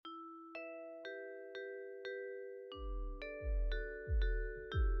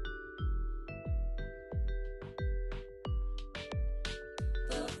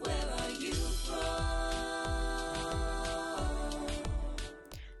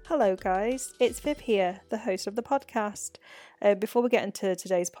Hello guys, it's Viv here, the host of the podcast. Before we get into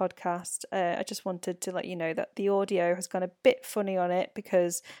today's podcast, I just wanted to let you know that the audio has gone a bit funny on it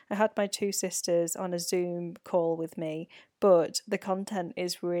because I had my two sisters on a Zoom call with me, but the content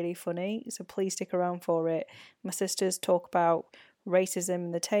is really funny, so please stick around for it. My sisters talk about racism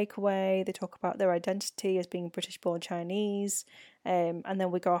in the takeaway, they talk about their identity as being British-born Chinese, and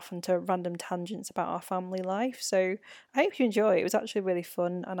then we go off into random tangents about our family life. So I hope you enjoy. It was actually really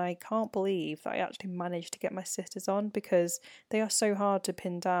fun, and I can't believe that I actually managed to get my sisters on because they are so hard to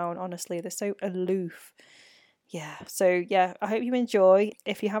pin down. Honestly, they're so aloof. I hope you enjoy.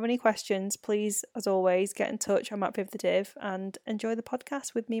 If you have any questions, please, as always, get in touch. I'm at Viv the Div, and enjoy the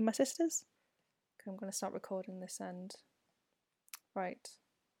podcast with me and my sisters. Okay, I'm going to start recording this end. Right.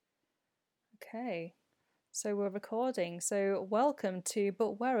 Okay. So we're recording. So welcome to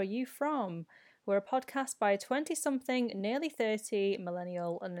But Where Are You From? We're a podcast by a 20-something, nearly 30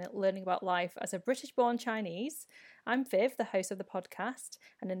 millennial and learning about life as a British-born Chinese. I'm Viv, the host of the podcast,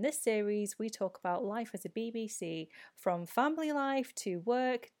 and in this series we talk about life as a BBC, from family life to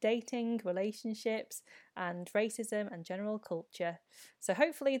work, dating, relationships, and racism and general culture. So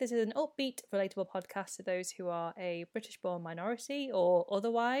hopefully this is an upbeat, relatable podcast to those who are a British-born minority or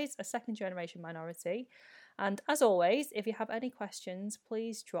otherwise a second-generation minority. And as always, if you have any questions,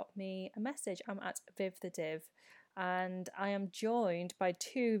 please drop me a message. I'm at Viv the Div, and I am joined by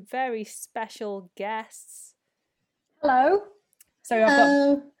two very special guests. Hello.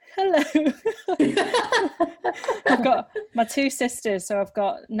 So hello. I've got my two sisters. So I've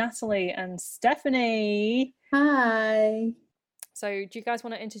got Natalie and Stephanie. Hi. So do you guys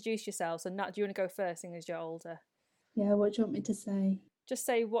want to introduce yourselves? And Nat, do you want to go first, seeing as you're older? Yeah. What do you want me to say? Just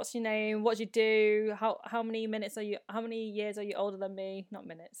say what's your name, what do you do, how many years are you older than me? Not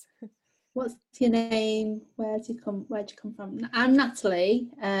minutes. What's your name? Where'd you come from? I'm Natalie.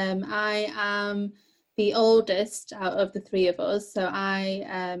 I am the oldest out of the three of us. So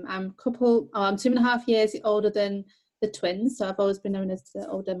I'm 2.5 years older than the twins. So I've always been known as the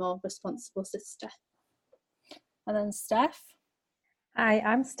older, more responsible sister. And then Steph. Hi,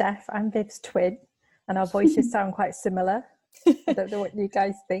 I'm Steph. I'm Viv's twin, and our voices sound quite similar. I don't know what you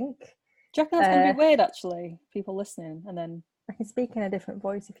guys think. Do you reckon that's going to be weird, actually? People listening, and then I can speak in a different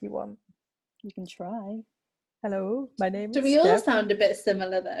voice if you want. You can try. Hello, my name is Do we all Steph. sound a bit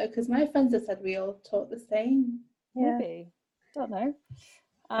similar though? Because my friends have said we all talk the same. Yeah. Maybe. Don't know.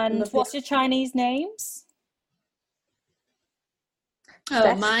 And what's your Chinese names?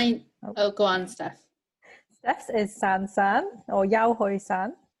 Oh, mine. Oh, go on, Steph. Steph's is San San, or Yao Hoi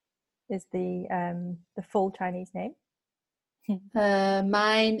San is the full Chinese name.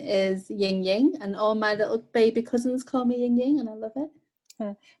 Mine is Ying Ying, and all my little baby cousins call me Ying Ying, and I love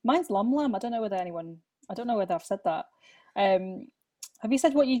it. Mine's Lam Lam. I don't know whether I've said that. Have you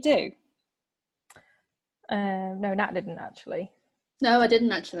said what you do? No, Nat didn't actually. No, I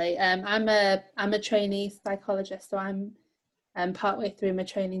didn't actually. I'm a trainee psychologist, so I'm partway through my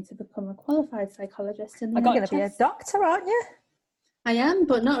training to become a qualified psychologist. You're going to be a doctor, aren't you? I am,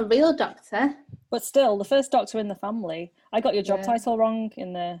 but not a real doctor. But still, the first doctor in the family. I got your job title wrong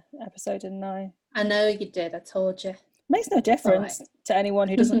in the episode, didn't I? I know you did. I told you. Makes no difference to anyone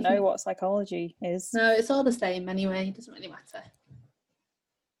who doesn't know what psychology is. No, it's all the same anyway. It doesn't really matter.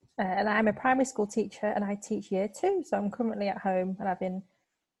 And I'm a primary school teacher, and I teach year 2. So I'm currently at home, and I've been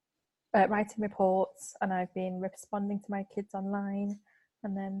writing reports, and I've been responding to my kids online,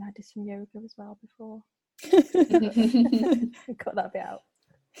 and then I did some yoga as well before. Cut that bit out.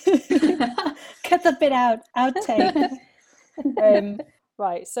 Cut that bit out. Outtake.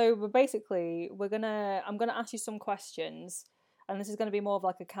 Right. So I'm gonna ask you some questions, and this is gonna be more of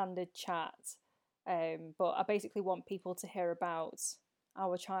like a candid chat. But I basically want people to hear about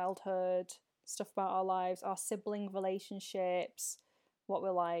our childhood, stuff about our lives, our sibling relationships, what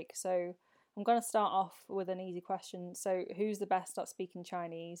we're like. So I'm gonna start off with an easy question. So who's the best at speaking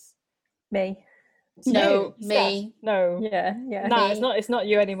Chinese? Me. No, me. No. Yeah. No, it's not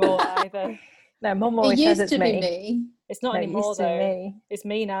you anymore either. No, Mum always says it's me. Me. It's not anymore though. Me. It's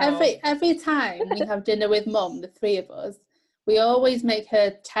me now. Every time we have dinner with Mum, the three of us, we always make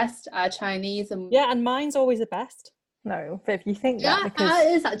her test our Chinese, and mine's always the best. No, Viv, you think that because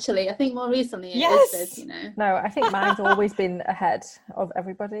it is actually. I think more recently it is this, you know. No, I think mine's always been ahead of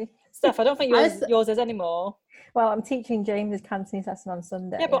everybody. Steph, I don't think yours is anymore. Well, I'm teaching James his Cantonese lesson on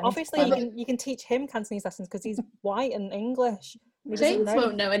Sunday. Yeah, but obviously you can teach him Cantonese lessons because he's white and English. James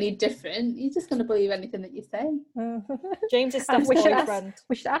won't know any different. He's just going to believe anything that you say. James is Steph's boyfriend.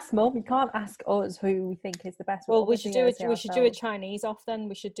 We should ask Mum. We can't ask us who we think is the best. Well, we should do it Chinese off then.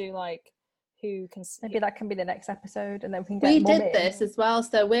 We should do like who can. Maybe that can be the next episode, and then we can We get did Mummy. this as well.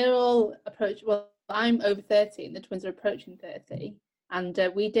 So we're all well, I'm over 30 and the twins are approaching 30. And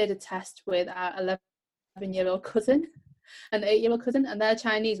we did a test with our 11-year-old cousin, an 8-year-old cousin, and their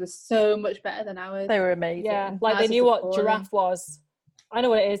Chinese was so much better than ours. They were amazing. Yeah, like Ours they knew was what appalling. giraffe was. I know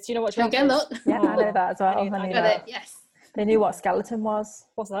what it is. Do you know what Shall we giraffe get is? look? Yeah, I know Oh, that as well. I I knew knew Got that. it, yes. They knew what skeleton was.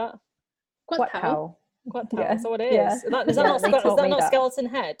 What's that? Quad Quat cow. cow. Quad cow. Yeah, Is that what it is? yeah. Is that Yeah, not, they is taught that me not that. skeleton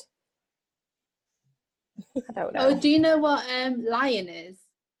head? I don't know. Oh, do you know what lion is?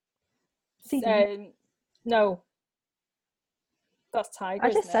 No. That's tiger. I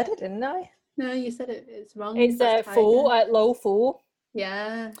just isn't said it, didn't I? No, you said it's wrong. It's That's tiger. fool, low fool.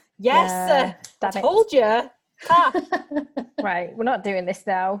 Yeah. Yes, Yeah, I damn it. told you. Ha! Right, we're not doing this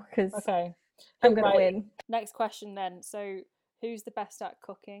now because Okay. I'm going Right. to win. Next question then. So, who's the best at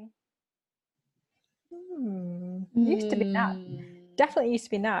cooking? Used to be Nat. Mm. Definitely used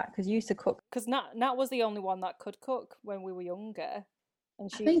to be Nat because you used to cook. Because Nat was the only one that could cook when we were younger, and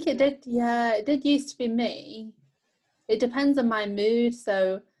I she. think it did. Yeah, it did used to be me. It depends on my mood.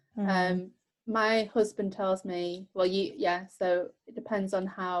 So, my husband tells me, well, so it depends on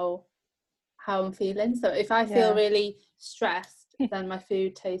how I'm feeling. So if I feel really stressed, then my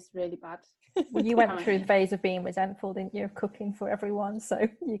food tastes really bad. Well, you went through the phase of being resentful, didn't you, of cooking for everyone? So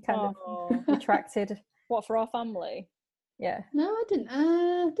you kind of retracted. What, for our family? Yeah. No, I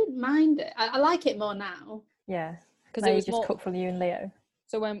didn't mind it. I like it more now. Yeah. Because Now it you was just more. cook for you and Leo.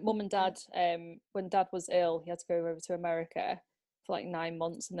 So when Mum and Dad, when Dad was ill, he had to go over to America for like 9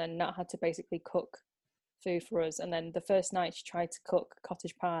 months, and then Nat had to basically cook food for us. And then the first night she tried to cook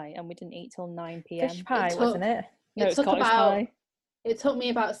cottage pie, and we didn't eat till 9 p.m. Fish pie, wasn't it? No, it's cottage pie. It took me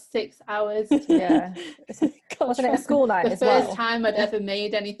about 6 hours. Yeah. Wasn't it a school night The as well? first time I'd ever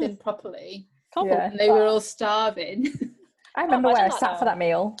made anything properly. Yeah. And they were all starving. I remember where I imagine that sat now. for that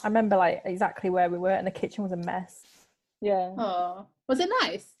meal. I remember like exactly where we were, and the kitchen was a mess. Yeah. Oh, was it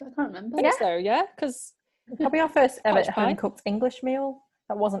nice? I can't remember. I think so, yeah, because Probably our first ever Cottage pie. home cooked English meal.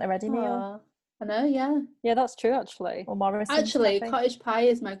 That wasn't a ready meal. I know, yeah. yeah, that's true actually. Or Morrison's, Actually, I think. cottage pie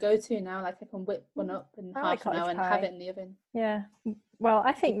is my go-to now. Like I can whip one up in I like half an hour cottage and have pie. it in the oven. Yeah. Well,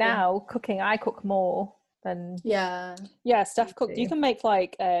 I think now cooking, I cook more than Yeah. Yeah, Steph cooked. You too. can make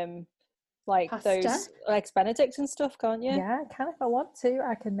like Pasta? those eggs Benedict and stuff, can't you? yeah, I can if I want to.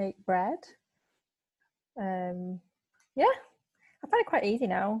 I can make bread. Yeah, I find it quite easy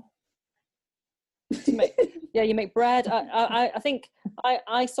now. To make, yeah, you make bread. I think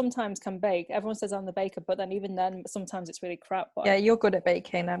I sometimes can bake. Everyone says I'm the baker, but then even then, sometimes it's really crap. But Yeah, you're good at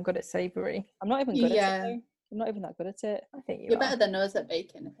baking. I'm good at savoury. I'm not even good at Yeah. it. Though. I'm not even that good at it. I think you You're are. better than us at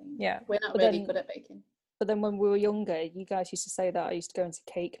baking, I think. Yeah. We're not But really then- good at baking. But then when we were younger, you guys used to say that I used to go into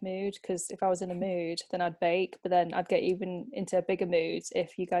cake mood, because if I was in a mood, then I'd bake. But then I'd get even into a bigger mood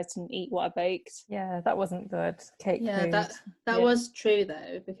if you guys didn't eat what I baked. Yeah, that wasn't good. Cake Yeah, mood. that Yeah. was true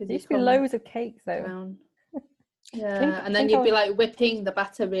though, because There you used to be loads of cakes though. down. Yeah, Think- and then think you'd I be was- like whipping the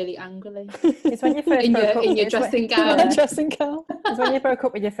batter really angrily It's when you first in broke your up. in your it's when- dressing gown. Yeah. Dressing gown. It's when you broke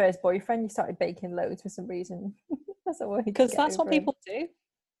up with your first boyfriend, you started baking loads for some reason. That's what we Because that's what people do.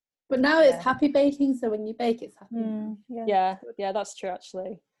 But now it's Yeah. happy baking, so when you bake, it's happy. Yeah, yeah, that's true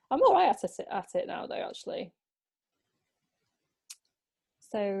actually. I'm all right at it now though, actually.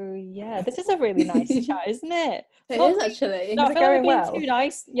 So yeah, this is a really nice chat, isn't it? It Not is being- actually. No, I Is it feel like we're going being well? too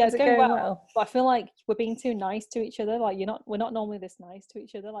nice. Yeah, Is it's it going going well. well? But I feel like we're being too nice to each other. Like we're not normally this nice to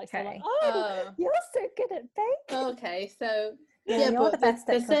each other. Like, so like, Okay. oh, Oh, You're so good at baking. okay. So Yeah, yeah, you're but the best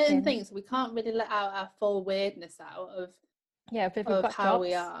there's at certain cooking. things we can't really let out our full weirdness out Yeah, but we've of got how jobs.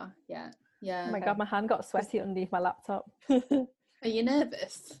 we are. Yeah, yeah. Oh my god, my hand got sweaty underneath my laptop. Are you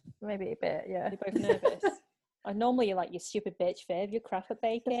nervous? Maybe a bit, yeah. you're both nervous. Normally you're like, you stupid bitch, Viv. You're crap at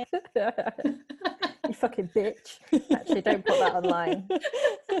baking. You fucking bitch. Actually, don't put that online.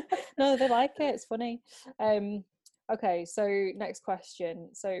 No, they like it. It's funny. Okay, so next question.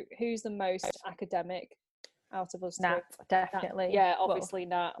 So who's the most academic out of us two? Nat, Nat. definitely. Yeah, Well, obviously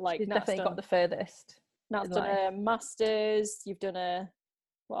Nat. Like she's Nat's definitely done, got the furthest. Nat's in done life. a master's. You've done a.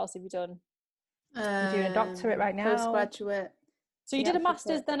 What else have you done? You're doing a doctorate right now. Postgraduate. So you Yeah, did a that's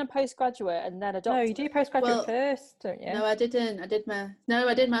master's, it. then a postgraduate, and then a No, doctorate. you do postgraduate Well, first, don't you? No, I didn't. I did my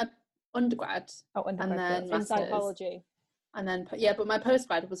undergrad Oh, undergraduate. then in masters. psychology. and then yeah, but my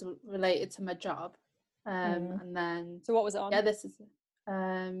postgrad was related to my job. And then So what was it on? yeah, this is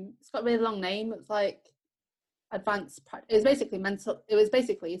it's got a really long name. It's like advanced it was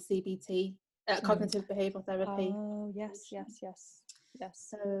basically a CBT, cognitive behavioral therapy. Oh yes.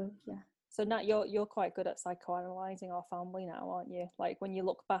 So yeah. So Nat, you're quite good at psychoanalyzing our family now, aren't you? Like when you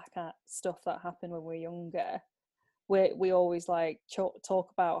look back at stuff that happened when we were younger, we always like talk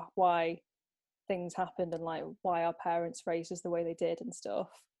about why things happened and like why our parents raised us the way they did and stuff,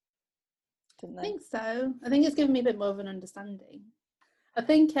 didn't I they? think so. I think it's given me a bit more of an understanding. I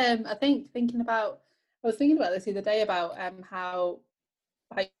think thinking about, I was thinking about this the other day about how,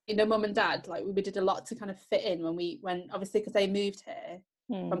 like, mum and dad, like we did a lot to kind of fit in when obviously because they moved here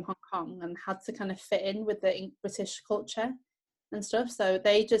from Hong Kong and had to kind of fit in with the British culture and stuff. So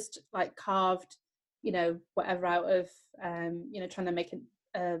they just like carved, whatever out of trying to make it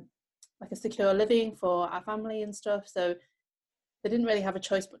like a secure living for our family and stuff. So they didn't really have a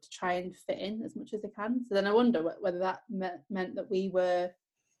choice but to try and fit in as much as they can. So then I wonder whether that meant that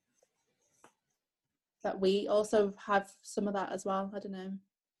we also have some of that as well. I don't know.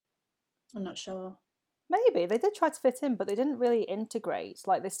 I'm not sure. Maybe they did try to fit in, but they didn't really integrate.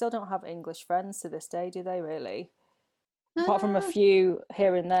 Like they still don't have English friends to this day, do they? Really? Apart from a few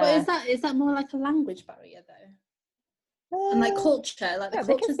here and there. But is that more like a language barrier though? And like culture, like the they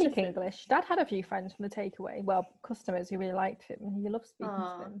can culture's speak different. English. Dad had a few friends from the takeaway. Well, customers who really liked him. He loved speaking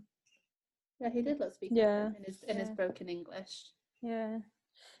to them. Yeah, he did love speaking to them in his broken English. Yeah.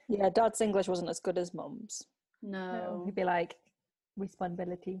 Yeah, Dad's English wasn't as good as Mum's. No. He'd be like,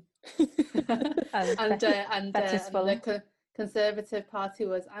 responsibility. and the Conservative Party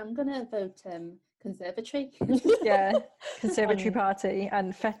was, I'm gonna vote Conservatory. Yeah, Conservatory Party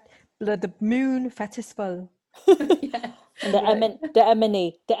and the moon festival. Yeah. And the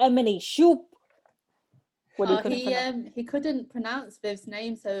Emily shoop. He couldn't pronounce Viv's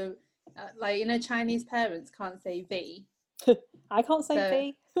name, so Chinese parents can't say V. I can't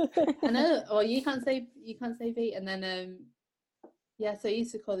say V. I know, or you can't say V, and then so he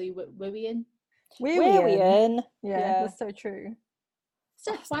used to call you Wiwian. Wiwian. Yeah, that's so true.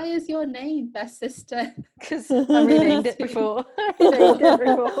 Steph, why is your name Best Sister? Because I renamed it before. I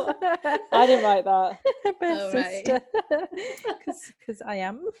didn't write that. Best Sister. Because I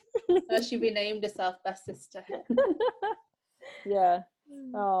am. She renamed herself Best Sister. Yeah.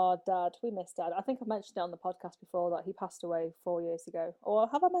 Oh, Dad. We miss Dad. I think I mentioned it on the podcast before that he passed away 4 years ago. Or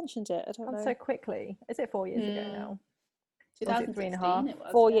have I mentioned it? I don't know. So quickly. Is it 4 years ago now? 2016.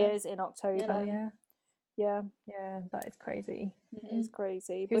 4 years in October. Yeah, that is crazy. It is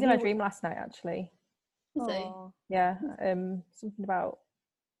crazy. He was in my dream last night, actually. Was he? Yeah, something about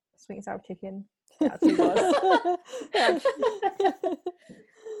sweet and sour chicken. It actually was.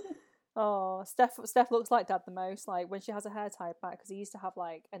 Oh, Steph looks like Dad the most. Like when she has her hair tied back, because he used to have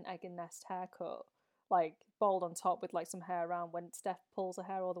like an egg and nest haircut, like bald on top with like some hair around. When Steph pulls her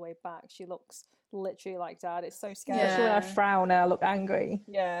hair all the way back, she looks literally like Dad. It's so scary. Especially when I frown and I look angry.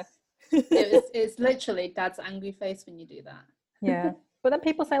 Yeah. It's literally Dad's angry face when you do that. Yeah. But then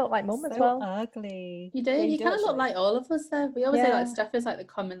people say I look like Mum as well. Ugly. You do. Yeah, you kind of look like all of us, though. We always say like Steph is like the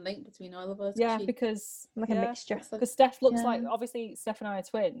common link between all of us. Yeah, because I'm like a mixture. Because Steph looks like, obviously Steph and I are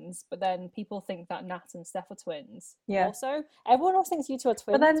twins, but then people think that Nat and Steph are twins. Yeah. Also, everyone else thinks you two are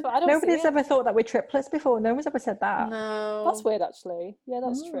twins, but then I don't nobody's ever thought that we're triplets before. No one's ever said that. No. That's weird, actually. Yeah,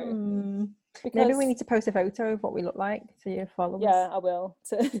 that's true. Because maybe we need to post a photo of what we look like to your followers. Yeah, I will.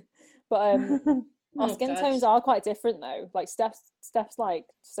 But our skin tones are quite different though. Like Steph's like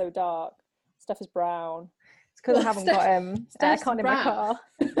so dark. Steph is brown. It's because I haven't got aircon in my car,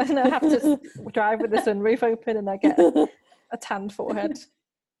 and I have to drive with the sunroof open, and I get a tanned forehead.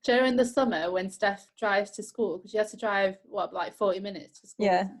 During the summer, when Steph drives to school, because she has to drive like 40 minutes to school.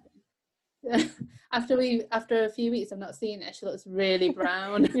 Yeah. After a few weeks of not seeing her, she looks really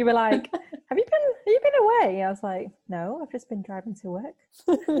brown. You were like, have you been away? I was like, no, I've just been driving to work.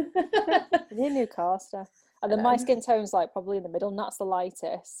 You need a new car, Steph. And then my skin tone's like probably in the middle. Nat's the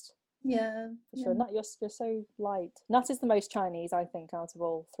lightest. Yeah. For sure. Nat, you're so light. Nat is the most Chinese, I think, out of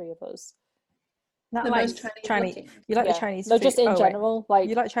all three of us. Not like Chinese. You like the Chinese food? No, just in general. Like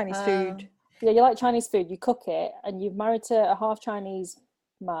you like Chinese food. Yeah, you like Chinese food. You cook it, and you're married to a half Chinese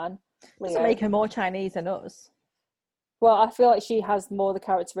man. Doesn't make her more Chinese than us. Well, I feel like she has more the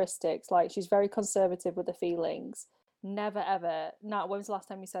characteristics. Like she's very conservative with the feelings. Never ever. Nat, when was the last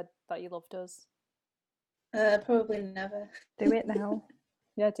time you said that you loved us? Probably never. Do it now.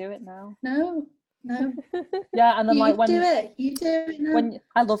 Yeah, do it now. No. Yeah, and then you like when do it now. When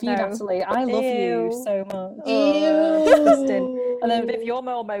I love you, Natalie. I love you so much. Disgusting. And then Viv, you're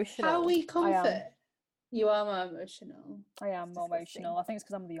more emotional. How we comfort. You are more emotional. I am more emotional. I think it's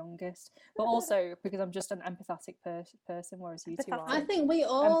because I'm the youngest, but also because I'm just an empathetic person, whereas you two are. I think we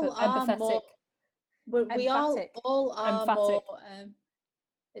all are empathetic. more. We all are emphatic. More.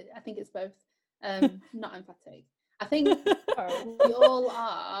 I think it's both. Not emphatic. I think we all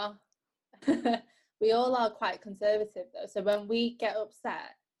are. We all are quite conservative though. So when we get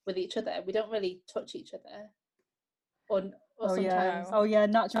upset with each other, we don't really touch each other, Or Oh yeah. sometimes Oh yeah.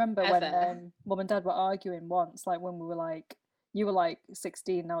 Nat, do you remember when ever. mum and dad were arguing once? Like when we were like, you were like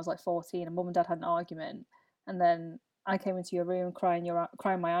 16 and I was like 14, and mum and dad had an argument, and then I came into your room crying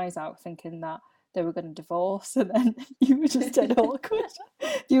my eyes out, thinking that they were going to divorce, and then you were just dead awkward.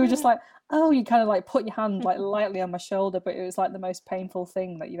 You were just like, oh, you kind of like put your hand like lightly on my shoulder, but it was like the most painful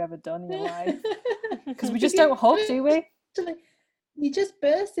thing that you've ever done in your life. Because we just don't hug, do we? You just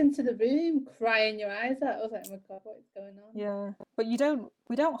burst into the room crying your eyes out. I was like, oh my god, what is going on? Yeah, but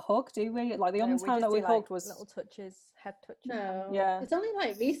we don't hug, do we? Like the only time that we hugged was little touches, head touches. No. Yeah. It's only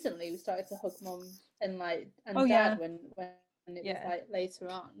like recently we started to hug mum and Oh, dad yeah. when it was like later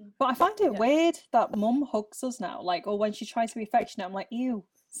on. But I find it weird that mum hugs us now, like, or when she tries to be affectionate, I'm like, ew,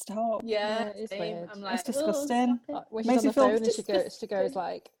 stop. Yeah, it's same. weird. I'm like, It's disgusting. stop it. When Makes she's on me the feel phone and she goes disgusting.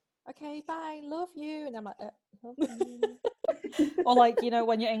 like, okay, bye, love you, and I'm like, love you. Or like, you know,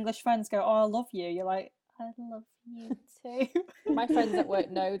 when your English friends go, oh, I love you, you're like, I love you too. My friends at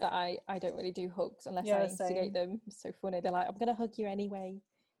work know that I don't really do hugs unless Yeah, I instigate same. them. It's so funny. They're like, I'm gonna hug you anyway.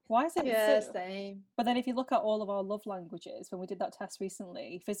 Why is it Yeah, so... same. But then if you look at all of our love languages, when we did that test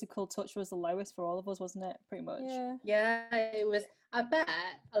recently, physical touch was the lowest for all of us, wasn't it? Pretty much. Yeah, it was. I bet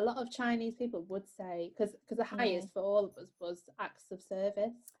a lot of Chinese people would say, because the highest for all of us was acts of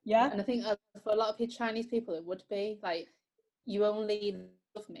service. Yeah. And I think for a lot of Chinese people, it would be like, you only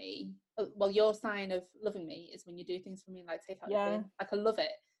love me. Well, your sign of loving me is when you do things for me, like take out the bin. Like I love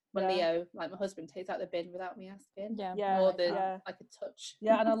it when Leo, like my husband, takes out the bin without me asking. More than like a touch.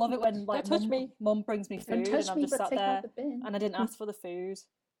 Yeah, and I love it when like mum brings me food and I'm just sat there and I didn't ask for the food.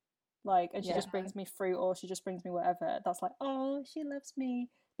 Like, and she just brings me fruit or she just brings me whatever. That's like, oh, she loves me.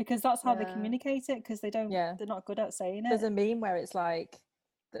 Because that's how they communicate it, because they don't, they're not good at saying it. There's a meme where it's like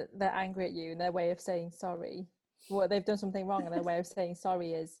they're angry at you and their way of saying sorry. Well, they've done something wrong and their way of saying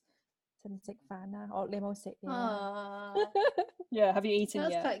sorry is or limo sick. Yeah, have you eaten yet?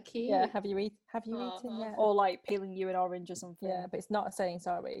 That's quite cute. Yeah, have you eaten yet? Or like peeling you an orange or something. Yeah, but it's not saying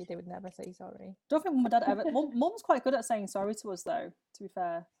sorry. They would never say sorry. Don't think mum and dad ever. Mum's quite good at saying sorry to us, though, to be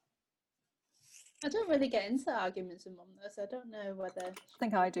fair. I don't really get into arguments with mum though, so I don't know whether. I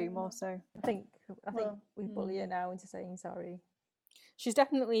think I do more so. I think we bully her now into saying sorry. She's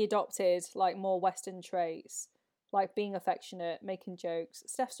definitely adopted like more Western traits, like being affectionate, making jokes.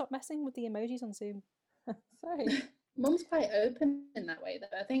 Steph, stop messing with the emojis on Zoom. Sorry. Mum's quite open in that way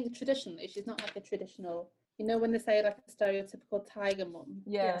though. I think traditionally she's not like a traditional, you know, when they say like a stereotypical tiger mum.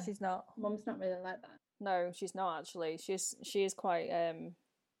 Yeah, she's not. Mum's not really like that. No, she's not actually. She is quite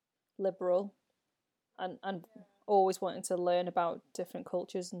liberal and always wanting to learn about different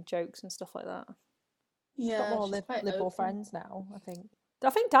cultures and jokes and stuff like that. She's got more liberal friends now, I think.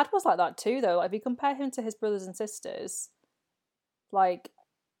 I think Dad was like that too, though. Like, if you compare him to his brothers and sisters, like,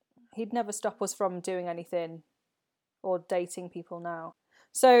 he'd never stop us from doing anything or dating people now.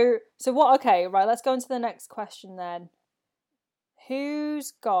 So what? Okay, right. Let's go into the next question then.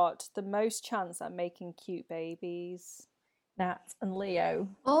 Who's got the most chance at making cute babies? Nat and Leo.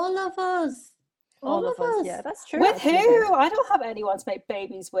 All of us. All of us. Yeah, that's true. With who? I don't have anyone to make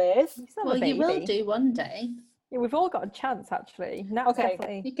babies with. Well, you will do one day. Yeah, we've all got a chance, actually. Nat's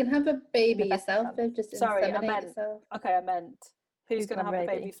definitely. You can have a baby yourself. Just Sorry, I meant. Yourself. Okay, I meant. Who's going to have a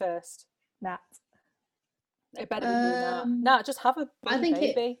baby first? Nat. It better be Nat. Nat, just have a baby. I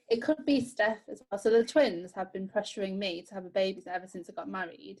think it could be Steph as well. So the twins have been pressuring me to have a baby ever since I got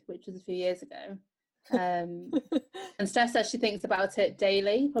married, which was a few years ago. And Steph says she thinks about it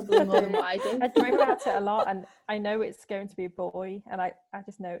daily, probably more than what I do. I dream about it a lot, and I know it's going to be a boy, and I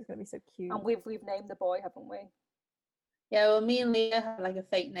just know it's going to be so cute. And we've named the boy, haven't we? Yeah, well, me and Leah have like a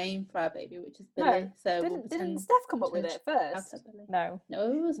fake name for our baby, which is Billy. No, so didn't Steph come up with it first? No, it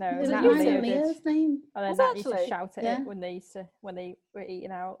was Leah's name. And then Nat used to shout at it when they were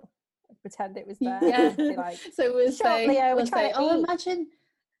eating out, pretend it was there. Yeah, like, so we'll say, Leo, we'll say, oh, imagine.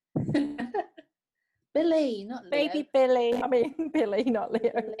 Billy, not Leo. Baby Billy. I mean, Billy, not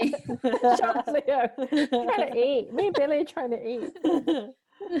Leo. Shout Leo. Trying to eat. Me and Billy trying to eat.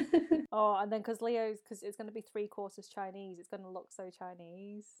 Oh, and then because it's going to be 3/4 Chinese, it's going to look so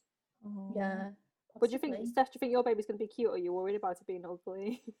Chinese. Oh. Yeah. But do you think, Steph, do you think your baby's going to be cute, or are you worried about it being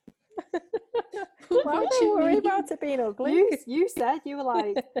ugly? Why are you worried about it being ugly? You said you were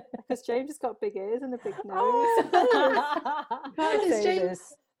like, because James has got big ears and a big nose.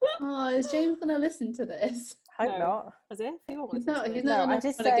 Is James going to listen to this? I hope not. As if he won't he's listen not. I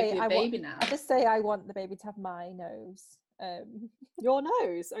just say I just say I want the baby to have my nose. Your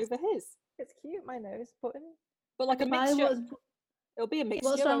nose over his. It's cute, my nose button. But like a mixture. It'll be a mixture.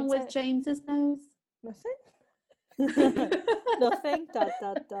 What's wrong with James's nose? Nothing. Nothing. Dad.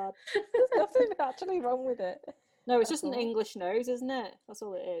 There's nothing actually wrong with it. No, it's That's just an all. English nose, isn't it? That's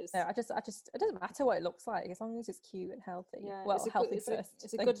all it is. No, I just, it doesn't matter what it looks like as long as it's cute and healthy. Yeah, Well, it's a healthy good, first.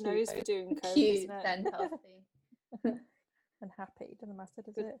 it's a then good cute, nose for doing coke, Cute, isn't it? then healthy. and happy. Doesn't matter,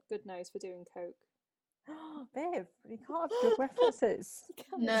 does Good, it? good nose for doing coke. Babe, you can't have drug references.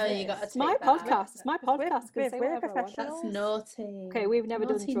 No, you got to It's take my that out. podcast. It's my podcast. I can say we're whatever I want. That's professionals. naughty. Okay, we've never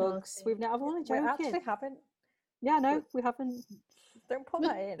done Naughty, drugs. naughty. We've never. I'm only We joking. actually haven't. Yeah, no, we haven't. Don't put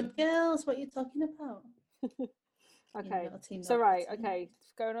that in. Girls, what are you talking about? Okay. Naughty, So right, naughty. okay,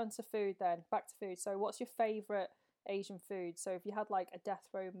 going on to food then. Back to food. So what's your favourite Asian food? So if you had like a death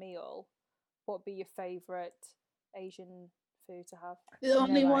row meal, what would be your favourite Asian food to have? There's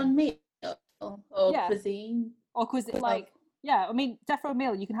only one meal or Yeah. cuisine. Or cuisine, like, yeah, I mean, death row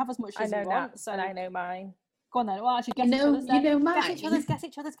meal, you can have as much I as know you want. Nats, So and I know mine. go on then. Well, actually, guess You each know, other's then. you know mine. Guess each other's, guess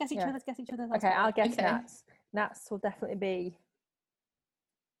each other's, guess each Yeah. other's, guess each other's. That's Okay, fine. I'll guess Okay. Nats. Nats will definitely be.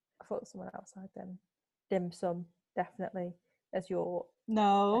 I thought someone outside then. Dim sum, definitely, as your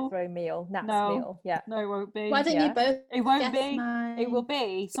No, death row meal. Nats No. meal, yeah. no, it won't be. Why don't Yeah. you both It won't guess be. mine? It will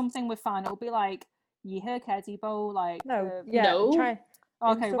be something with fun. It'll be like Yihe Kedi Bowl, like No, yeah. No. Try.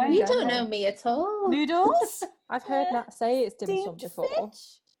 Okay, sum wait. in You don't general. know me at all. Noodles. I've heard Nat say it's dim Steamed sum before.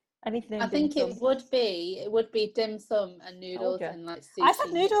 fish? Anything in I think dim it sum. would be dim sum and noodles ya. and like sushi. I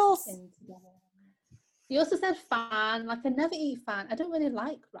said noodles. in together. You also said fan. Like I never eat fan. I don't really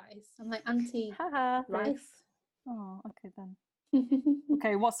like rice. I'm like anti Haha. rice. Oh, okay then.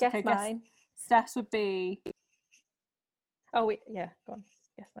 Okay, what's Guess okay? mine. Steph's would be Oh wait, yeah. Go on.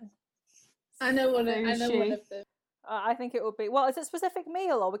 Guess mine. I know one Sushi. of them. I think it would be. Well, is it a specific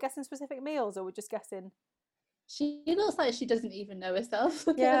meal, or we're guessing specific meals, or we're just guessing? She looks like she doesn't even know herself.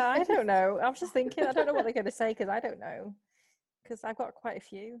 Yeah, I don't know. I was just thinking. I don't know what they're going to say because I don't know. Because I've got quite a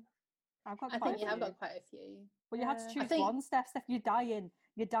few. I've got. I quite think a you have few. got quite a few. Well, you had to Yeah. choose think- one, Steph. Steph, you're dying.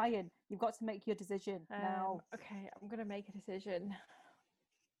 You're dying. You've got to make your decision now. Okay, I'm going to make a decision.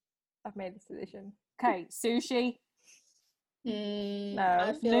 I've made this decision. Okay, sushi, No.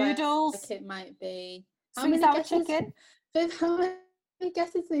 I feel Noodles. like it might be. How sweet many sour guesses? chicken. Viv, how many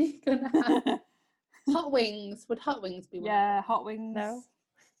guesses are you gonna have? Hot wings. Would hot wings be one? of Yeah, them? hot wings. No.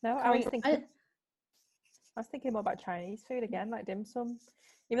 No, I was Korean- thinking. I was thinking more about Chinese food again, like dim sum.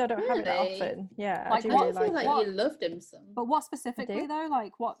 Even though I don't have it that Really? often. Yeah, Like I do what? I really feel like like it. you love dim sum. But what specifically do. though?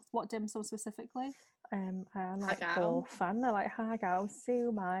 Like what dim sum specifically? I like Hagao. Paul Fan. I like Hagao,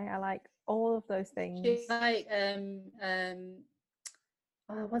 Siu Mai. I like all of those things. Do you like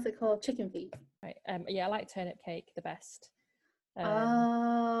what's it called? Chicken feet. Right, yeah, I like turnip cake the best.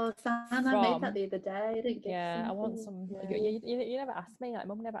 Oh, Sam, I made from- that the other day. I didn't get Yeah, I some want for some. you. You never asked me. Like,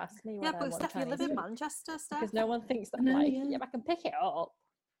 Mum never asked me. Yeah, whether I but want Steph, you live Chinese in food, Manchester, Steph. because no one thinks that. No, Like, yeah. yeah, I can pick it up.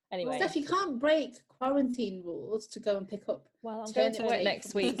 Anyway, Steph, you can't break quarantine rules to go and pick up. well, I'm going to turnip work cake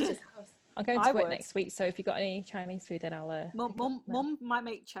next from week. Peter's house. I'm going I to work would. next week. So if you've got any Chinese food, then I'll. Mum, pick up them. Mum might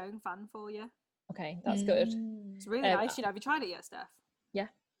make chong fan for you. Okay, that's good. It's really Um, nice. You know, have you tried it yet, Steph? Yeah.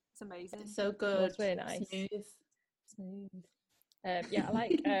 It's amazing. It's so good. it's really nice. Smooth. Smooth. Yeah, I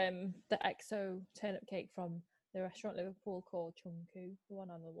like the EXO turnip cake from the restaurant Liverpool called Chungku, the one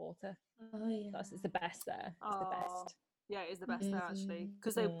on the water. Oh yeah. It's the best there. It's the Oh, best. Yeah, it is the best there actually Mhm.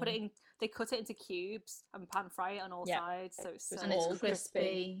 because they put it in, they cut it into cubes and pan fry it on all Yeah. sides, so it's So it's so And all it's crispy.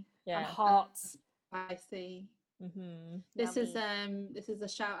 crispy. and Yeah. hot. Spicy. Mm-hmm. This Yummy. is a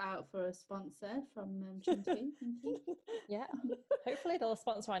shout out for a sponsor from Chunky. Thank you. Yeah. Hopefully they'll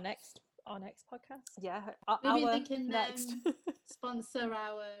sponsor our next podcast. Yeah, Maybe our they can next. sponsor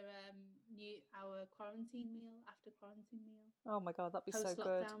our our quarantine meal, after quarantine meal, Oh my god, that'd be so post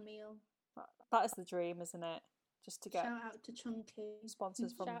good. lockdown meal. That is the dream, isn't it? Just to get Shout out to Chunky.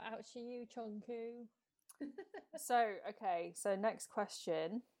 sponsors from. Shout out to you, Chunku. So okay, so next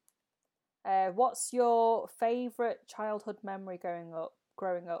question. What's your favourite childhood memory growing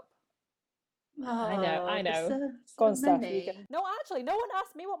up? I know. Go on, Steph. many. No, actually, no one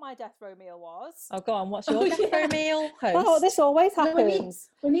asked me what my death row meal was. Oh, go on. What's your Oh, death row yeah. meal, host? Oh, this always No, we need- happens.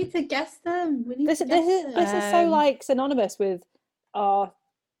 We need to guess them. We need This to is guess this them. is so like synonymous with our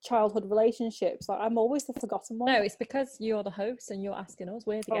childhood relationships. Like I'm always the forgotten one. No, it's because you're the host and you're asking us.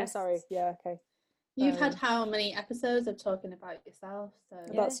 We're the Oh, guests. sorry. Yeah, okay. You've had how many episodes of talking about yourself? So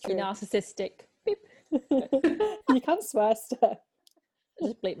Yeah, That's you're true. narcissistic. Beep. You can swear, Steph. I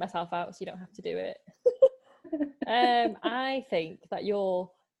just bleep myself out so you don't have to do it. I think that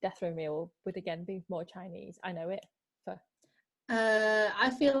your death row meal would again be more Chinese. I know it.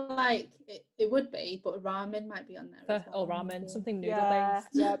 I feel like it would be, but ramen might be on there. Pho as well. or ramen, something noodle Yeah, based.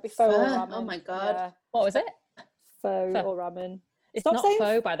 yeah, it'd be pho or Pho? ramen. Oh my God. Yeah, What was it? pho Pho. or ramen. It's Stop not saying-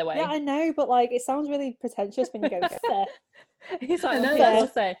 pho, by the way. Yeah, I know, but like it sounds really pretentious when you go pho. It's like I when know, people yeah.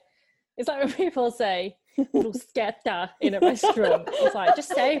 say. It's like when people say, bruschetta in a restaurant. I was like,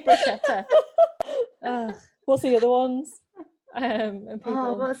 just say bruschetta. What's the other ones? And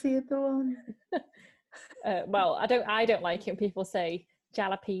people, what's the other one? well, I don't like it when people say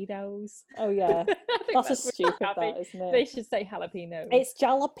jalapenos. Oh yeah, I think that's a really stupid crappy. that, isn't it? They should say jalapenos. It's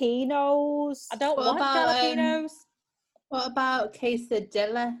jalapenos. I don't What want about, jalapenos. What about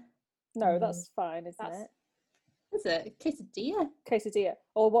quesadilla? No, that's fine, isn't That's- it? Is it quesadilla? Quesadilla.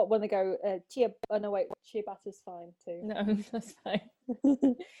 Or what when they go oh no wait, ciabatta's fine too. No, that's fine.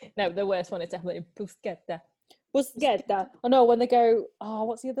 No, the worst one is definitely bruschetta. Bruschetta. Oh no, when they go, oh,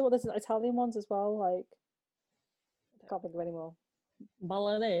 what's the other one? There's Italian ones as well. Like, I can't think of any more.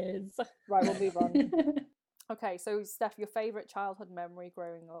 Bolognese. Right, we'll move on. Okay, so Steph, your favourite childhood memory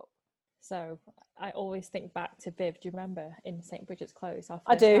growing up? So I always think back to Viv. Do you remember in St. Bridget's Close, our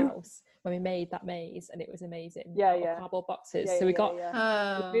I first do. house, when we made that maze and it was amazing? Yeah, Out of yeah. cardboard boxes. Yeah, so we yeah, got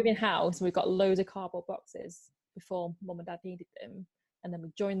yeah. moving house and we got loads of cardboard boxes before Mum and Dad needed them, and then we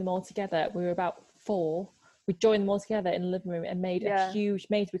joined them all together. We were about 4. We joined them all together in the living room and made a huge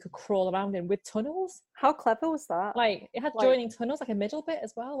maze we could crawl around in with tunnels. How clever was that? Like it had joining tunnels, like a middle bit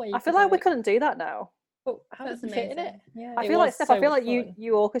as well. Where you I feel like we couldn't do that now. But how That's did we fit in it? amazing. Yeah, I it feel like was Steph. so I feel much like fun.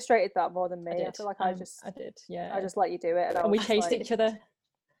 you orchestrated that more than me. I I did. feel like I did. Yeah. I just let you do it, and we was chased like, each other.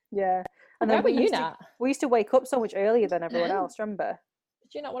 Yeah. And Where then were you, Nat? we used to wake up so much earlier than everyone No. else. Remember?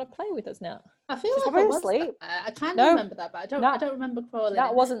 Did you not want to play with us, Nat? I feel She's like probably I was asleep. there. I kind of No. remember that, but I don't remember crawling.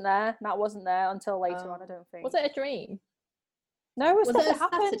 That in wasn't there. That wasn't there until later on. I Oh. don't think. Was it a dream? No, Was Steph, it it a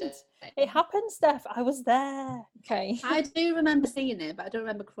happened. Saturday? It happened, Steph. I was there. Okay. I do remember seeing it, but I don't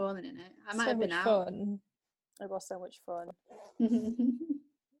remember crawling in it. I might so have been much out. fun. It was so much fun.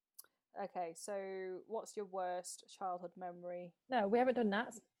 Okay, so what's your worst childhood memory? No, we haven't done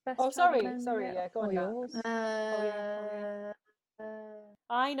Nat's best. Oh, childhood sorry, memory yeah, yet. go on, Or Nat. yours.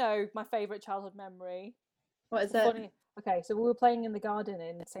 I know my favourite childhood memory. What is It's it? funny. Okay, so we were playing in the garden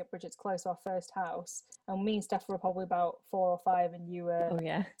in St. Bridget's Close, our first house, and me and Steph were probably about 4 or 5, and you were Oh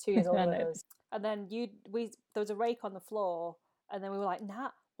yeah. 2 years I older than know. us. And then there was a rake on the floor, and then we were like,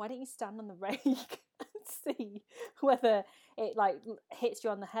 Nat, why don't you stand on the rake and see whether it like hits you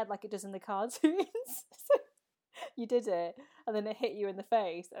on the head like it does in the cartoons? So you did it, and then it hit you in the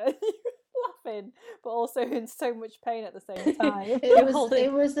face, and you were laughing, but also in so much pain at the same time.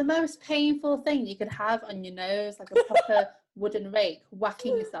 It was the most painful thing you could have on your nose, like a proper wooden rake,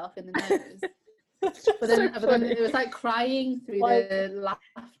 whacking yourself in the nose. But then it was like crying through the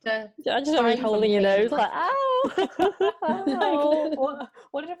laughter. I just Crying remember from holding your pain. nose like, ow. No,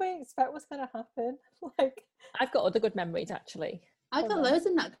 what did we expect was going to happen? Like, I've got other good memories actually. I got loads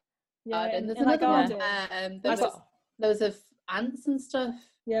in that garden. There's in that another one garden. there I've was got- loads of ants and stuff.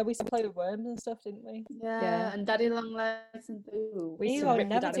 Yeah, we used to play with worms and stuff, didn't we? Yeah, and daddy long legs and boo. We used Ew, to I would rip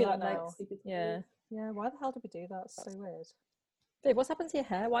the never daddy do that long now. legs. Yeah. Yeah, why the hell did we do that? It's so weird. Babe, what's happened to your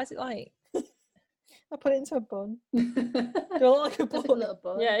hair? Why is it like? I put it into a bun. You Do I look like a look like a boy? little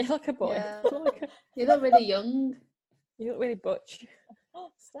boy. Yeah, you look a boy. Yeah. Like You look really young. you look really butch.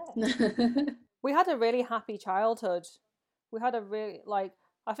 Steph. We had a really happy childhood. We had a really, like,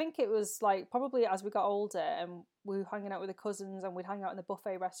 I think it was like probably as we got older and we were hanging out with the cousins and we'd hang out in the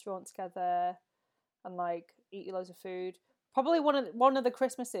buffet restaurant together and like eat loads of food. Probably one of the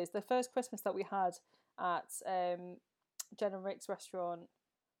Christmases, the first Christmas that we had at Jen and Rick's restaurant,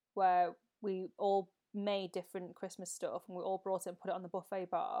 where we all made different Christmas stuff and we all brought it and put it on the buffet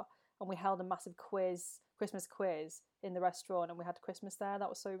bar, and we held a massive Christmas quiz in the restaurant, and we had Christmas there. That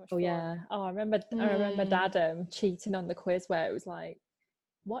was so much Oh fun. yeah. Oh, I remember Dad cheating on the quiz where it was like,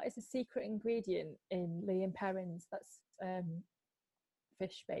 what is the secret ingredient in Liam Perrin's that's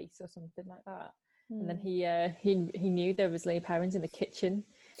fish base or something like that? And then he knew there was Liam Perrin's in the kitchen.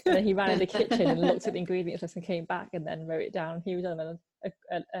 And then he ran in the kitchen and looked at the ingredients list and came back and then wrote it down. He was on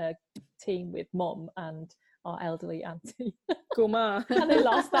a team with Mum and our elderly auntie. Guma. And they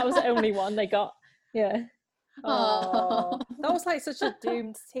lost. That was the only one they got. Yeah. Oh, that was like such a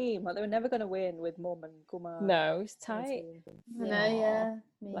doomed team. Like they were never going to win with Mum and Guma. No, it's on the tight. team. I know, yeah.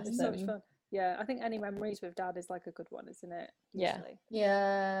 Bless It's so much them. fun. Yeah, I think any memories with Dad is like a good one, isn't it? Yeah. Usually.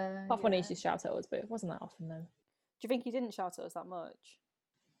 Yeah. Apart from when he used to shout at us, but it wasn't that often though. Do you think he didn't shout at us that much?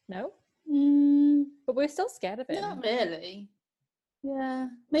 No, Mm, but we're still scared of him. not really. Yeah.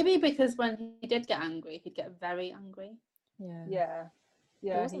 Maybe because when he did get angry, he'd get very angry. Yeah. Yeah. It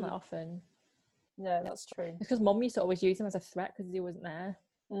Yeah. wasn't that often. Yeah, that's true. It's because Mum used to always use him as a threat because he wasn't there.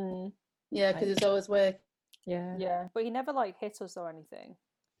 Mm, Yeah, because it's always work. Yeah. yeah, but he never like hit us or anything.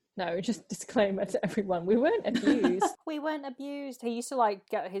 No, just disclaimer to everyone: we weren't abused. We weren't abused. He used to like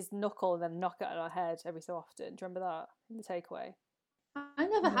get his knuckle and then knock it on our head every so often. Do you remember that in the takeaway? I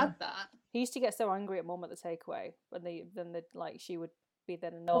never had that. He used to get so angry at mum at the takeaway when she would be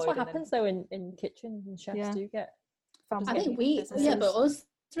then annoyed. That's what happens though in kitchens, and chefs do get. I think but us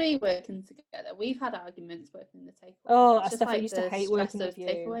three working together, we've had arguments working in the takeaway. Oh, Steph used to hate working with you.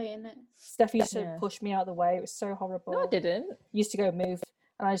 Takeaway, isn't it? Steph used to push me out of the way. It was so horrible. No, I didn't. Used to go move,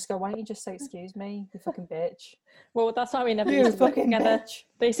 and I just go, "Why don't you just say excuse me, you fucking bitch?" Well, that's why we never You used to work fucking together. bitch.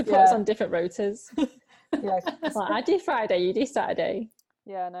 They used to put us on different rotas. Yeah, Like, I do Friday, you do Saturday.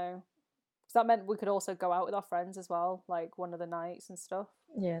 Yeah, no. Because that meant we could also go out with our friends as well, like one of the nights and stuff.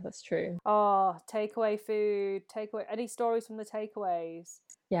 Yeah, that's true. Oh, takeaway food, takeaway. Any stories from the takeaways?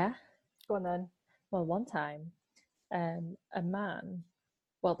 Yeah. Go on then. Well, one time, a man.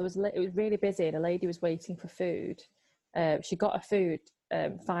 Well, it was really busy, and a lady was waiting for food. She got her food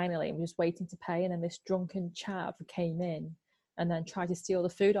finally, and was waiting to pay. And then this drunken chav came in, and then tried to steal the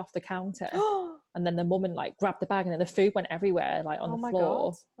food off the counter. And then the woman like grabbed the bag, and then the food went everywhere, like on the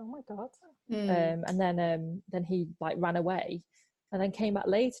floor. Oh my god! And then he like ran away, and then came back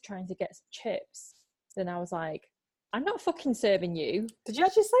later trying to get some chips. Then I was like, "I'm not fucking serving you." Did you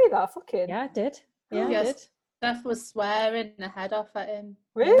actually say that? Fucking yeah, I did. Yeah, yes. I did. Steph was swearing her head off at him.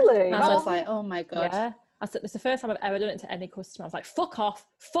 Really? And I was like, "Oh my god!" Yeah, I said it's the first time I've ever done it to any customer. I was like, "Fuck off,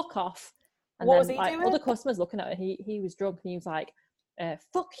 fuck off." And what then, was he like, doing? Other customers looking at her. He was drunk, and he was like,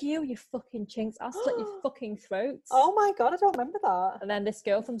 "Fuck you, you fucking chinks! I'll slit your fucking throats." Oh my god, I don't remember that. And then this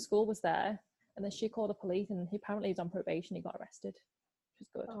girl from school was there, and then she called the police, and he apparently was on probation. He got arrested, which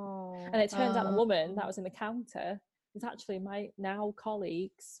was good. Oh. And it turns out the woman that was in the counter is actually my now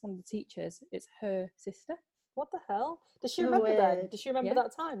colleagues, one of the teachers. It's her sister. What the hell? Does she So remember then? weird. Does she remember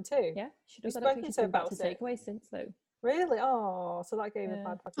that time too? Yeah, she does. You've I don't think spoken she's to her been back about to it? takeaway since though. Really? Oh, so that gave her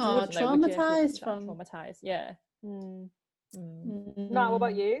bad practice. Oh, traumatised from. Traumatised, yeah. Now, what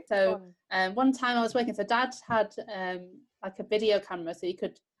about you? So one time I was working, so Dad had like a video camera, so you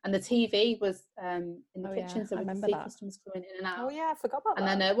could, and the TV was in the kitchen, so we could see customers coming in and out. Oh yeah, I forgot about that.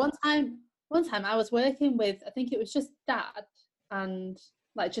 And then one time I was working with, I think it was just Dad and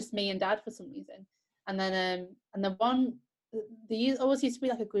like just me and Dad for some reason. And then there always used to be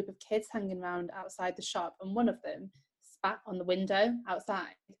like a group of kids hanging around outside the shop, and one of them spat on the window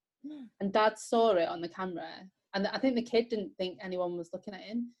outside, and Dad saw it on the camera. And I think the kid didn't think anyone was looking at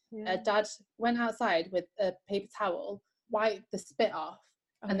him. Yeah. Dad went outside with a paper towel, wiped the spit off,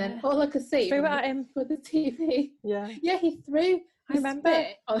 and then all I could see threw it at him with the TV. Yeah, he threw. I remember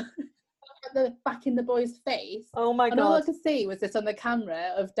spit on back in the boy's face. Oh my god! And all I could see was this on the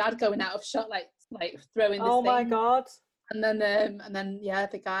camera of Dad going out of shot, like throwing. This oh my thing. god! And then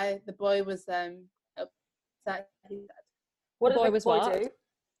the boy was upset. What the boy was what? Do?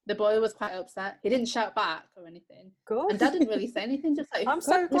 The boy was quite upset. He didn't shout back or anything. Good. And Dad didn't really say anything. Just like I'm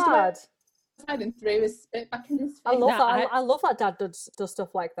so glad. And threw his spit back in his face. I love that. I love that Dad does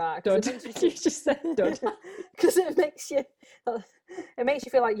stuff like that. Dud. You just said dud. Because it makes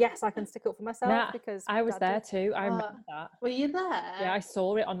you feel like, yes, I can stick up for myself. Because I was Dad there did. too. I remember that. Were you there? Yeah, I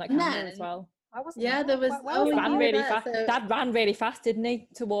saw it on that camera as well. I was. Yeah, there was. He ran really fast. Dad ran really fast, didn't he,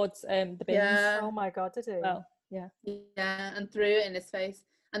 towards the bins? Yeah. Oh my god, did he? Well, yeah. Yeah, and threw it in his face.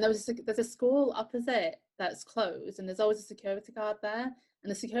 And there's a school opposite that's closed, and there's always a security guard there.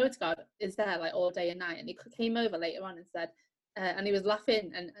 And the security guard is there like all day and night. And he came over later on and said, and he was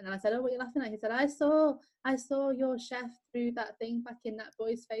laughing. And I said, "Oh, what are you laughing at?" He said, I saw your chef threw that thing back in that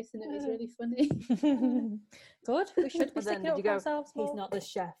boy's face, and it was really funny. Good. We should be sticking up for ourselves more. He's not the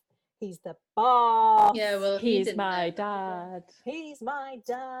chef. He's the boss. Yeah, well, he's my dad. He's my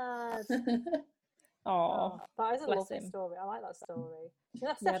dad. Oh, that is a lovely story. I like that story.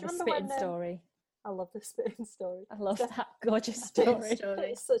 Yeah, the spitting story. I love the spitting story. I love that gorgeous story.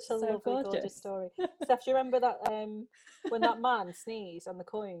 It's such a lovely, gorgeous story. Steph, do you remember that when that man sneezed on the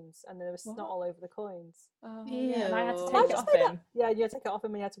coins and there was snot all over the coins? Oh, yeah, and I had to take it off him. Yeah, you had to take it off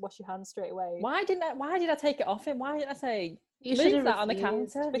him and you had to wash your hands straight away. Why did I take it off him? Why didn't I say you leave that on the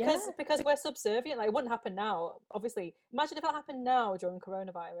counter? Because we're subservient. Like, it wouldn't happen now. Obviously, imagine if that happened now during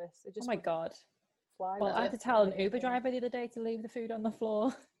coronavirus. It just oh my god. Fly. Well, I had to tell an Uber driver the other day to leave the food on the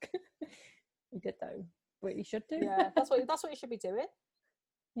floor. He did though. What you should do. Yeah, that's what you should be doing.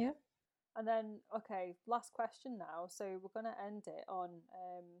 Yeah. And then, okay, last question now. So we're going to end it on,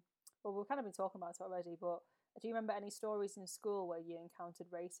 well, we've kind of been talking about it already, but do you remember any stories in school where you encountered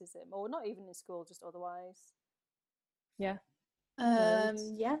racism? Or not even in school, just otherwise? Yeah.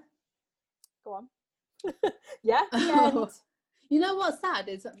 Yeah. Go on. Yeah, the end. You know what's sad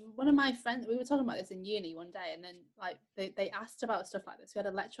is one of my friends, we were talking about this in uni one day, and then like they asked about stuff like this. We had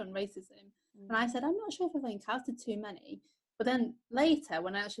a lecture on racism, and I said, I'm not sure if I've encountered too many, But then later,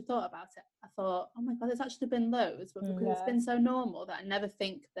 when I actually thought about it, I thought, oh my God, there's actually been loads, but because it's been so normal that I never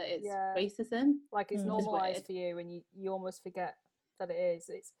think that it's racism. Like it's normalised for you, and you almost forget that it is.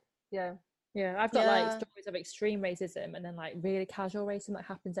 It's Yeah, I've got like stories of extreme racism and then like really casual racism that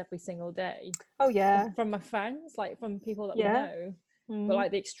happens every single day. Oh yeah, from my friends, like from people that we know. But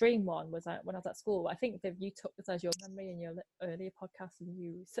like the extreme one was like when I was at school. I think that you took this as your memory in your earlier podcast, and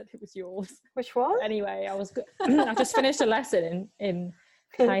you said it was yours. Which one? Anyway, I just finished a lesson in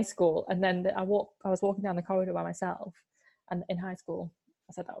high school, and then I was walking down the corridor by myself, and in high school,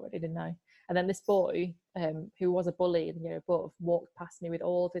 I said that already, didn't I? And then this boy, who was a bully in the year above, walked past me with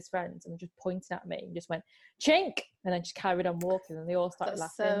all of his friends and just pointed at me and just went, "Chink!" and then just carried on walking, and they all started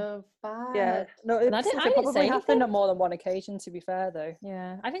laughing. So bad. Yeah, no, it probably happened on more than one occasion. To be fair, though.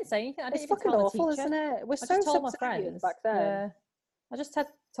 Yeah, I didn't say anything. It's fucking awful, isn't it? We're so told my friends back then. Yeah, I just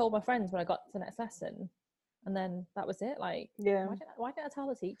told my friends when I got to the next lesson, and then that was it. Like, why didn't I tell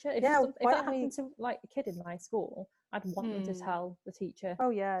the teacher? If that happened to like a kid in my school, I'd want them to tell the teacher. Oh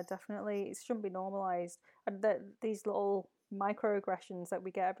yeah, definitely. It shouldn't be normalised. And these little microaggressions that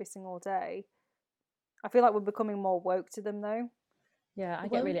we get every single day, I feel like we're becoming more woke to them though. Yeah, I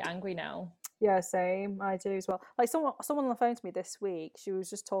get really angry now. Yeah, same. I do as well. Like someone on the phone to me this week, she was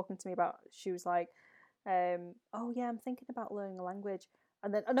just talking to me about, she was like, oh yeah, I'm thinking about learning a language.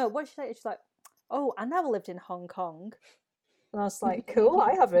 And then, what did she say? She's like, oh, I never lived in Hong Kong. And I was like, cool,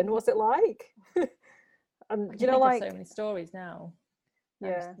 I haven't. What's it like? And you know, like, so many stories now.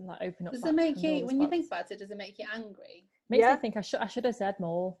 Yeah. Like open up. Does it make you, when you think about it, does it make you angry? Makes me think I should have said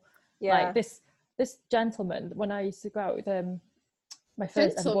more. Yeah. Like this gentleman, when I used to go out with my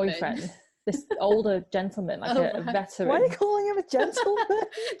first boyfriend, this older gentleman, like a veteran. Why are you calling him a gentleman?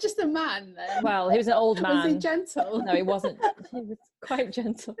 Just a man then. Well, he was an old man. Was he gentle? No, he wasn't. He was quite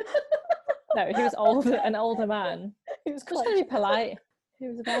gentle. No, he was an older man. He was just very polite. He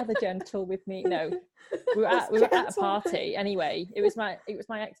was rather gentle with me. No, we were at a party. Anyway, it was my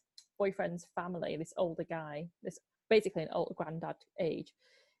ex-boyfriend's family. This older guy, this basically an old granddad age.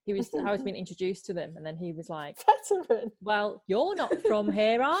 I was being introduced to them, and then he was like, "Veteran. Well, you're not from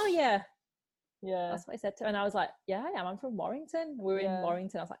here, are you?" Yeah, that's what I said to him, and I was like, "Yeah, I am. I'm from Warrington." We were in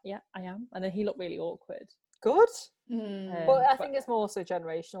Warrington. I was like, "Yeah, I am," and then he looked really awkward. Good. But I think it's more so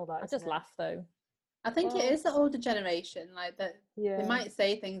generational. That I just laugh though. I think it is the older generation, like that. They might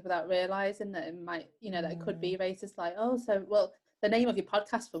say things without realizing that it might, that it could be racist. Like, the name of your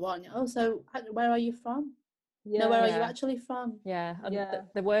podcast for one. Oh, so where are you from? Yeah. No, where are you actually from? Yeah, and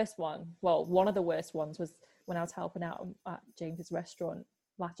the worst one. Well, one of the worst ones was when I was helping out at James's restaurant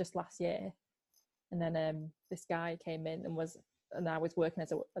just last year, and then this guy came in and I was working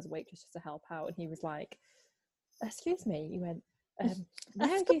as a waitress just to help out, and he was like, "Excuse me," he went.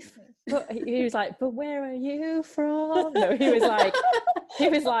 He was like, "But where are you from?" No, he was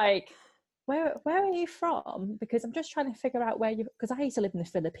like, where are you from? Because I'm just trying to figure out where you. Because I used to live in the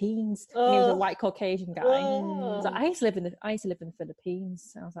Philippines. And he was a white Caucasian guy. So I used to live in the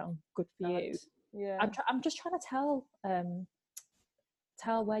Philippines. And I was like, "Oh, good for you." Yeah. I'm just trying to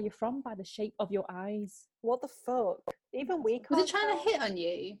tell where you're from by the shape of your eyes. What the fuck? Even we can't. Was he trying to hit on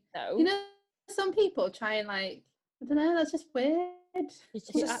you? No. Some people try and like. I don't know, that's just weird.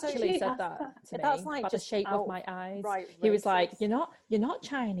 He actually said that to me. That's like just the shape of my eyes. Right, he was like, you're not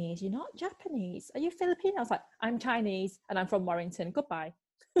Chinese, you're not Japanese. Are you Filipino? I was like, I'm Chinese and I'm from Warrington. Goodbye.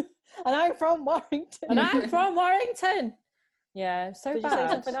 And I'm from Warrington. Yeah, so did bad. Did you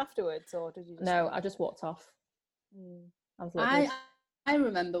say something afterwards, or did you just... No, I just walked off. I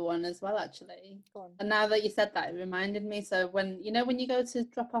remember one as well, actually. Go on. And now that you said that, it reminded me. So when you go to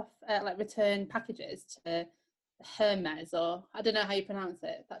drop off, return packages to Hermes, or I don't know how you pronounce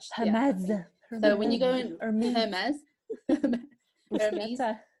it. That's Hermes. So when you go in Hermes,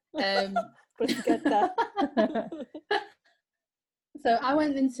 so I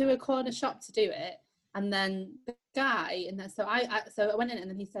went into a corner shop to do it, and then the guy, and then so I went in, and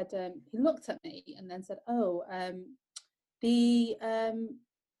then he said, he looked at me, and then said, "Oh, the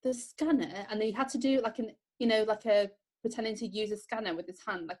scanner," and he had to do like pretending to use a scanner with his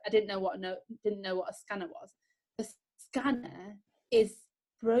hand. Like I didn't know what a scanner was. The scanner is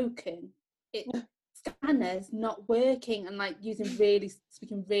broken. Scanner's not working, and like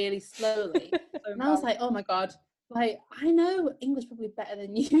speaking really slowly. And I was like, oh my God, like I know English probably better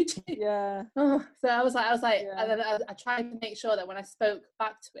than you do. Yeah. So I was like, and then I tried to make sure that when I spoke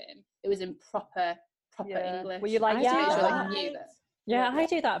back to him, it was in proper English. Were you like, I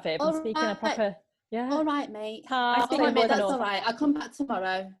do that, Viv. I'm speaking a proper. Yeah. All right, mate. That's all right. I'll come back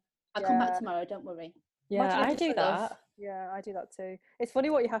tomorrow. Don't worry. Yeah, I do that. Yeah, I do that too. It's funny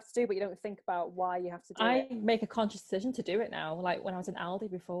what you have to do, but you don't think about why you have to do I it. make a conscious decision to do it now. Like when I was in Aldi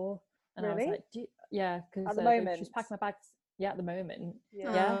before, and I was Really? like, yeah, because At the she moment? was packing my bags. Yeah, at the moment.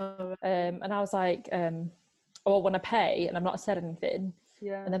 Yeah. Yeah. And I was like, oh, when I pay and I'm not said anything,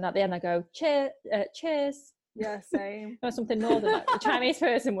 Yeah. and then at the end I go, cheers. Yeah, same. Or something northern, like a Chinese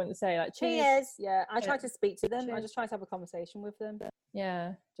person wouldn't say like cheers. Yeah, I try Yeah. to speak to them. I Cheers. just try to have a conversation with them.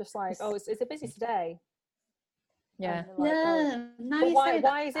 Yeah, Just like, oh, is it busy today? yeah. And they're like, oh. Yeah. Now But you why say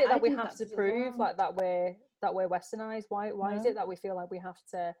why is it I that we do have to as prove well. like that we're westernized? Why is No. it that we feel like we have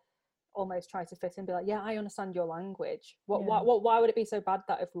to almost try to fit in, be like, yeah, I understand your language. Yeah. Why would it be so bad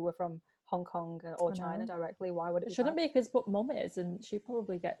that if we were from Hong Kong or I China know. directly, why would it It be shouldn't bad? be, because but mum is, and she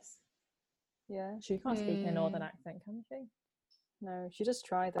probably gets. Yeah, She can't speak in a northern accent, can she? no, she does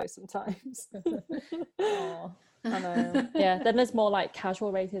try though sometimes. Aw. I know. Yeah, then there's more like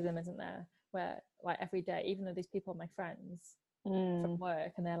casual racism, isn't there? Where like every day, even though these people are my friends from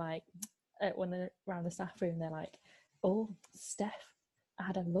work, and they're like, when they're around the staff room, they're like, oh, Steph, I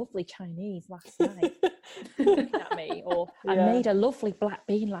had a lovely Chinese last night. Looking at me, or I Yeah. made a lovely black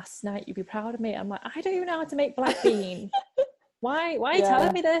bean last night. You'd be proud of me. I'm like, I don't even know how to make black bean. Why are you Yeah.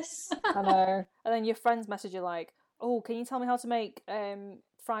 telling me this? I know. And then your friends message you like, oh, can you tell me how to make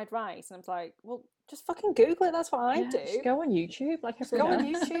fried rice? And I'm like, well, just fucking Google it. That's what I do. Just go on YouTube, like Just everyone go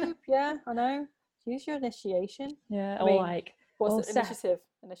on else. YouTube. Yeah, I know. Use your initiation. Yeah, I or mean, like, what's oh, it? Seth.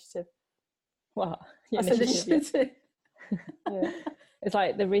 Initiative. What? I said Initiative, yeah. Yeah. It's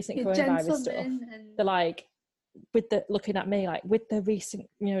like the recent You're coronavirus stuff. gentlemen and They're like, looking at me, like with the recent,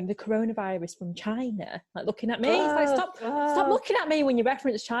 the coronavirus from China, like looking at me. It's like, stop looking at me when you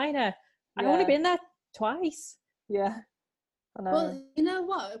reference China. I've only Yeah. been there twice. Yeah. I know. well, you know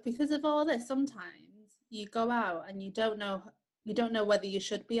what? Because of all this, sometimes you go out and you don't know whether you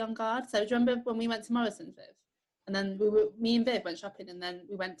should be on guard. So do you remember when we went to Morrison's, Viv? And then me and Viv went shopping, and then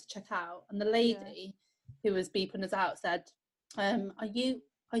we went to check out, and the lady who was beeping us out said, are you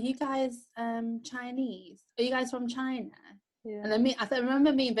guys Chinese? Are you guys from China? Yeah. And then I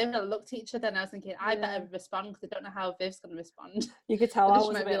remember me and Viv looked at each other, and I was thinking, I better respond, because I don't know how Viv's going to respond. You could tell I I just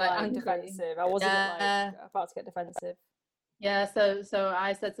was a might bit be, like, like angry. defensive. I wasn't like about to get defensive. Yeah, so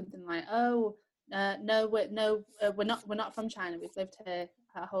I said something like, "Oh, no, we're not from China. We've lived here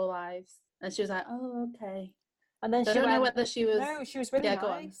our whole lives." And she was like, "Oh, okay." And then So she I don't know went, whether she was. no, she was really Yeah, go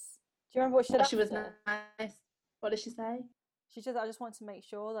on. nice. Do you remember what she said She was after? nice. What did she say? She said, I just want to make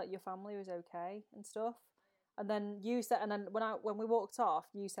sure that your family was okay and stuff. And then you said, and then when we walked off,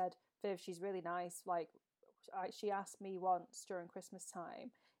 you said, Viv, she's really nice. Like, she asked me once during Christmas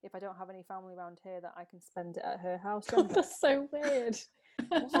time if I don't have any family around here that I can spend it at her house. That's so weird.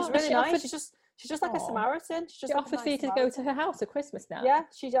 She's really nice. She's just like a Samaritan. She's just She like a offered nice for you to go Samaritan. to her house at Christmas now. Yeah,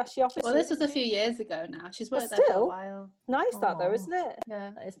 she offered. Well, to this was a me. few years ago now. She's But worked there for a still, while. nice that though, Aw. isn't it?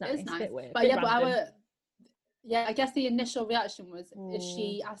 Yeah, That is it nice. is It's nice. a bit weird. But Bit yeah, random. I guess the initial reaction was, is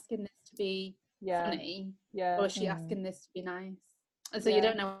she asking this to be funny? Yeah. Or is she asking this to be nice? And so you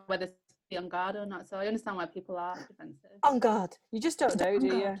don't know whether to be on guard or not. So I understand why people are defensive. On guard. You just don't know, do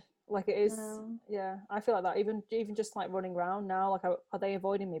you? guard. Like it is. No. Yeah, I feel like that. Even just like running around now, like are they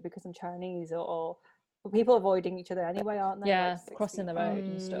avoiding me because I'm Chinese or people avoiding each other anyway, aren't they? Yeah, Like 6 crossing the feet apart. road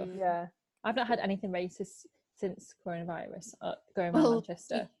and stuff. Yeah. I've not had anything racist since coronavirus going around Well,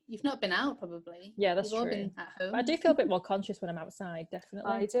 Manchester. you've not been out probably. Yeah, that's You've all true. been at home. But I do feel a bit more conscious when I'm outside, definitely.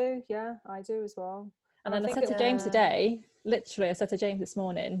 I do. Yeah, I do as well. And then I think said to James today, literally, I said to James this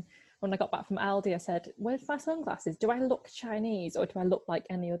morning when I got back from Aldi, I said, where's my sunglasses? Do I look Chinese or do I look like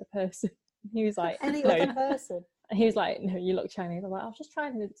any other person? He was like, Any no. other person. He was like, no, you look Chinese. I was like, I was just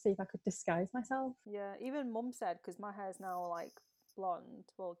trying to see if I could disguise myself. Yeah, even Mum said, because my hair's now like blonde,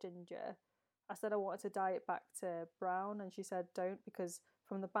 well, ginger, I said I wanted to dye it back to brown, and she said don't, because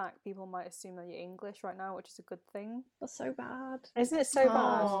from the back people might assume that you're English right now, which is a good thing. That's so bad. Isn't it so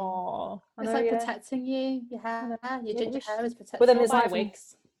bad? Oh, I It's know, like yeah. protecting you, your hair, your ginger hair is protecting But then you. it's like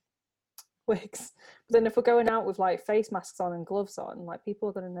wigs. Wigs. But then if we're going out with like face masks on and gloves on, like people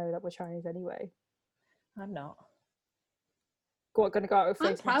are going to know that we're Chinese anyway. I'm not. Going to go out with I'm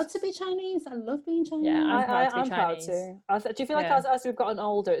face proud masks. to be Chinese. I love being Chinese. Yeah, I'm proud to be I'm proud Chinese. too. Do you feel like Yeah. as we've gotten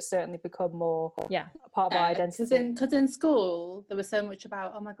older, it's certainly become more Yeah. part of our identity? Because in school there was so much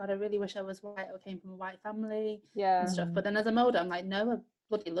about, oh my god, I really wish I was white or came from a white family Yeah. and stuff. But then as I'm older, I'm like, no, I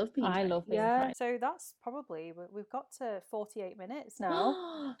bloody love being I Chinese. love being Yeah. Chinese. So that's probably, we've got to 48 minutes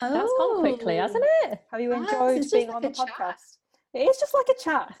now. That's gone quickly, hasn't it? Have you Yes, enjoyed it's just being like on the a chat. podcast? It is just like a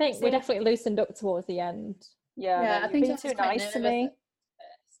chat. I think we definitely loosened up towards the end. Yeah, Yeah, no, I think you've I been was too quite nice to nervous me. at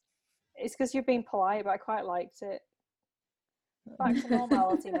first. It's because you've been polite, but I quite liked it. Back to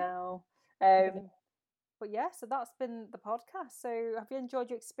normality now. yeah, so that's been the podcast. So have you enjoyed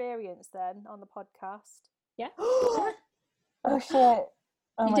your experience then on the podcast? Yeah. Oh shit! Oh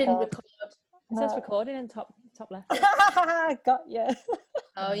You my didn't God. record. It says recording in top left. Got you.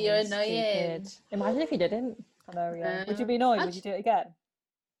 Oh, you're annoying. Stupid. Imagine if you didn't. I know. Yeah. Would you be annoyed? Would you do it again?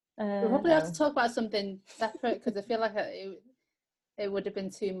 We'll probably have No. to talk about something separate because I feel like it would have been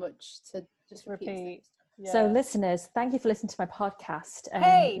too much to just repeat. Yeah. So, listeners, thank you for listening to my podcast.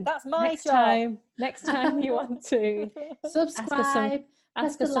 Hey, that's my job. Next time you want to Subscribe. ask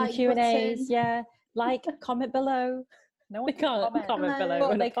press us the some like Q&As. button. Yeah, like, comment below. No They one can can't comment below.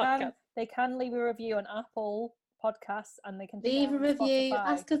 But on the they podcast. can. They can leave a review on Apple Podcasts, and they can Leave share a on review. Spotify.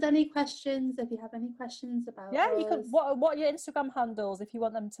 Ask us any questions if you have any questions about Yeah, us. you could. What are your Instagram handles if you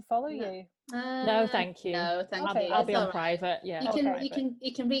want them to follow you? No, thank you. No, thank Okay, you. I'll be It's on all right. private. Yeah,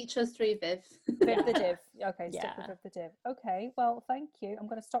 You can reach us through Viv. Viv the Div. Okay, stick Yeah. with Viv the Div. Okay, well, thank you. I'm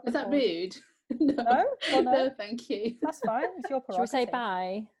going to stop. Was that recording. rude? No? Well, no. No, thank you. That's fine. It's your Should we say prerogative.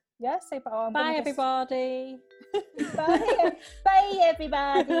 bye? Yeah, say bye. Oh, I'm Bye, gonna everybody. Bye. Bye,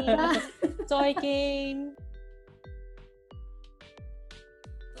 everybody. Doigeen.